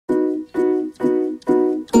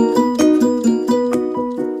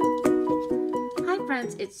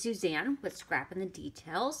it's Suzanne with Scrapping the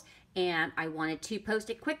Details, and I wanted to post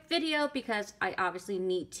a quick video because I obviously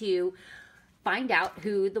need to find out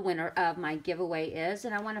who the winner of my giveaway is.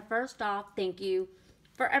 And I want to first off thank you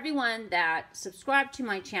for everyone that subscribed to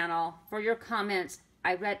my channel, for your comments.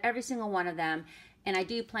 I read every single one of them, and I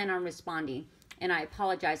do plan on responding. And I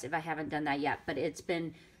apologize if I haven't done that yet, but it's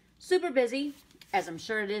been super busy, as I'm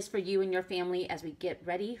sure it is for you and your family as we get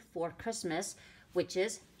ready for Christmas, which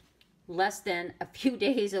is less than a few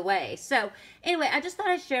days away. So anyway, I just thought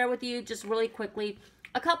I'd share with you just really quickly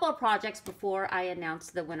a couple of projects before I announce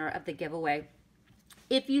the winner of the giveaway.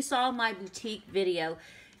 If you saw my boutique video,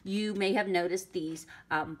 you may have noticed these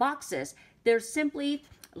boxes. They're simply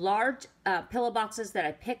large pillow boxes that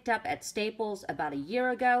I picked up at Staples about a year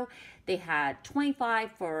ago. They had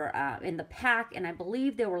 25 for in the pack, and I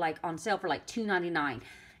believe they were like on sale for like $2.99.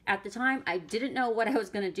 At the time, I didn't know what I was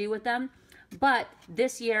going to do with them, but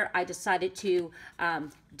this year I decided to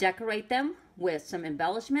decorate them with some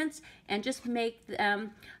embellishments and just make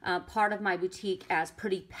them part of my boutique as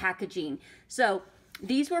pretty packaging. So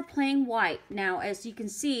these were plain white. Now, as you can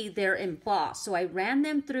see, they're embossed. So I ran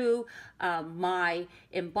them through my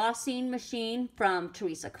embossing machine from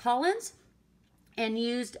Teresa Collins and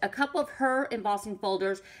used a couple of her embossing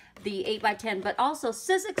folders, the 8x10, but also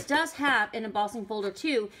Sizzix does have an embossing folder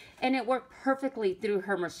too, and it worked perfectly through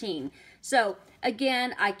her machine. So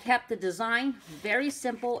again, I kept the design very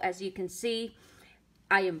simple. As you can see,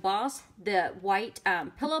 I embossed the white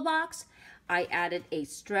pillow box. I added a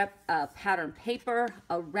strip of pattern paper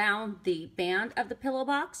around the band of the pillow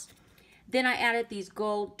box. Then I added these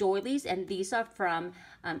gold doilies, and these are from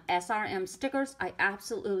SRM Stickers. I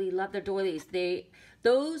absolutely love their doilies.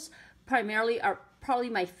 Those primarily are probably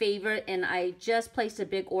my favorite, and I just placed a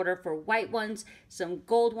big order for white ones, some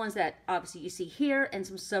gold ones that obviously you see here, and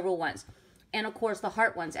some silver ones. And of course the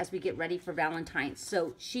heart ones as we get ready for Valentine's.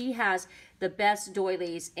 So she has the best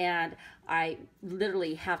doilies, and I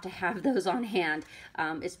literally have to have those on hand,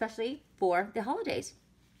 especially for the holidays.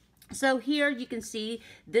 So here you can see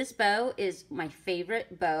this bow is my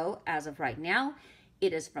favorite bow as of right now.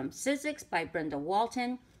 It is from Sizzix by Brenda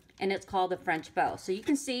Walton, and it's called the French bow. So you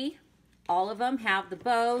can see all of them have the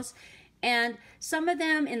bows, and some of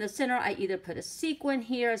them in the center I either put a sequin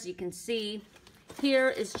here. As you can see, here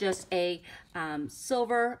is just a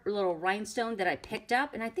silver little rhinestone that I picked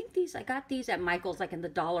up, and I think I got these at Michael's, like in the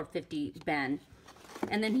 $1.50 bin.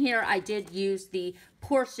 And then here I did use the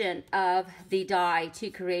portion of the die to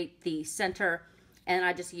create the center, and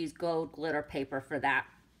I just used gold glitter paper for that.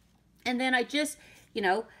 And then I just, you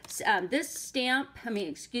know, this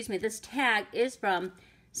this tag is from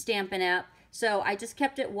Stampin' Up. So I just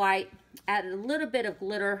kept it white, added a little bit of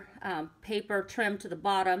glitter paper trim to the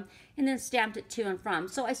bottom, and then stamped it to and from.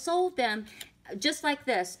 So I sold them just like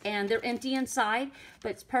this, and they're empty inside, but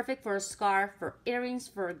it's perfect for a scarf, for earrings,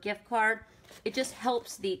 for a gift card. It just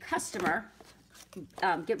helps the customer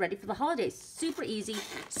get ready for the holidays. Super easy,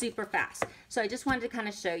 super fast. So I just wanted to kind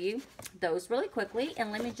of show you those really quickly,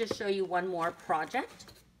 and let me just show you one more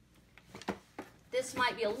project. This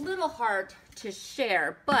might be a little hard to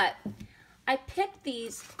share, but I picked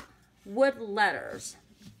these wood letters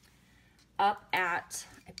up at,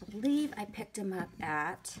 I believe I picked them up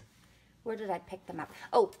at, where did I pick them up?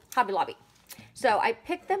 Oh, Hobby Lobby. So I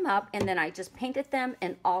picked them up, and then I just painted them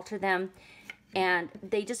and altered them, and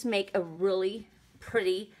they just make a really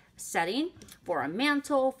pretty setting for a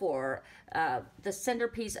mantle, for the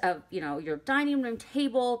centerpiece of, you know, your dining room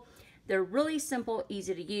table. They're really simple,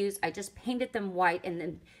 easy to use. I just painted them white and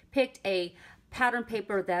then picked a pattern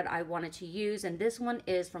paper that I wanted to use, and this one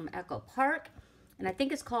is from Echo Park, and I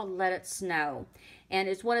think it's called Let It Snow, and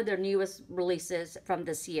it's one of their newest releases from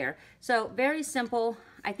this year. So very simple.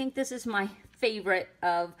 I think this is my favorite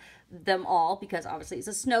of them all because obviously it's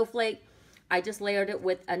a snowflake. I just layered it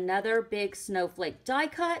with another big snowflake die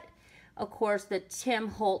cut. Of course, the Tim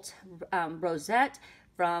Holtz rosette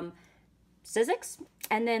from Sizzix.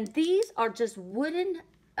 And then these are just wooden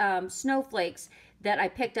snowflakes that I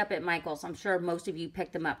picked up at Michael's. I'm sure most of you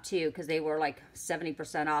picked them up too because they were like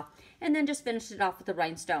 70% off. And then just finished it off with the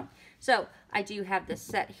rhinestone. So I do have this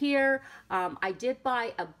set here. I did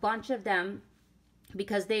buy a bunch of them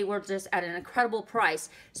because they were just at an incredible price.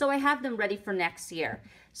 So I have them ready for next year.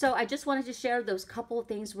 So I just wanted to share those couple of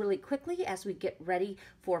things really quickly as we get ready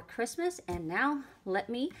for Christmas. And now let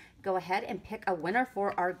me go ahead and pick a winner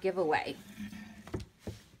for our giveaway.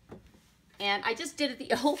 And I just did it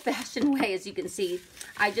the old-fashioned way, as you can see.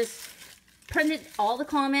 I just printed all the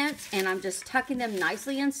comments, and I'm just tucking them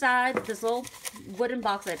nicely inside this little wooden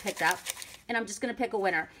box that I picked up. And I'm just going to pick a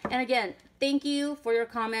winner. And again, thank you for your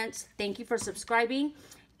comments. Thank you for subscribing.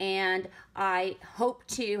 and I hope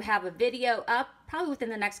to have a video up probably within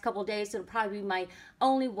the next couple days. It'll probably be my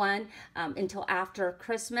only one until after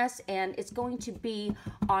Christmas, and it's going to be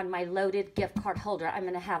on my loaded gift card holder. I'm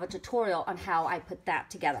going to have a tutorial on how I put that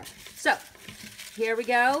together. So here we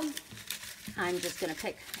go. I'm just going to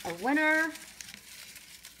pick a winner,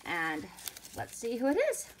 and let's see who it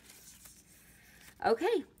is.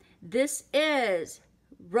 Okay, this is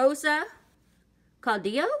Rosa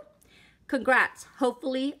Caudillo. Congrats.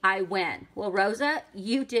 Hopefully I win. Well, Rosa,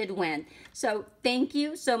 you did win. So thank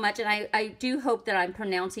you so much. And I do hope that I'm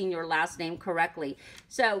pronouncing your last name correctly.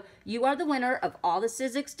 So you are the winner of all the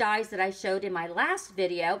Sizzix dies that I showed in my last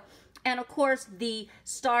video. And of course, the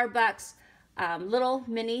Starbucks little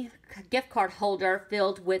mini gift card holder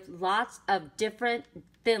filled with lots of different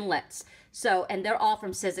Thinlits. So, and they're all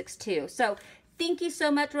from Sizzix too. So thank you so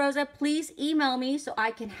much, Rosa. Please email me so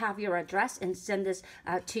I can have your address and send this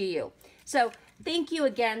to you. So thank you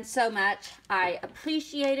again so much. I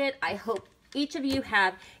appreciate it. I hope each of you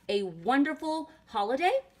have a wonderful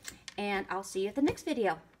holiday, and I'll see you at the next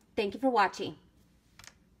video. Thank you for watching.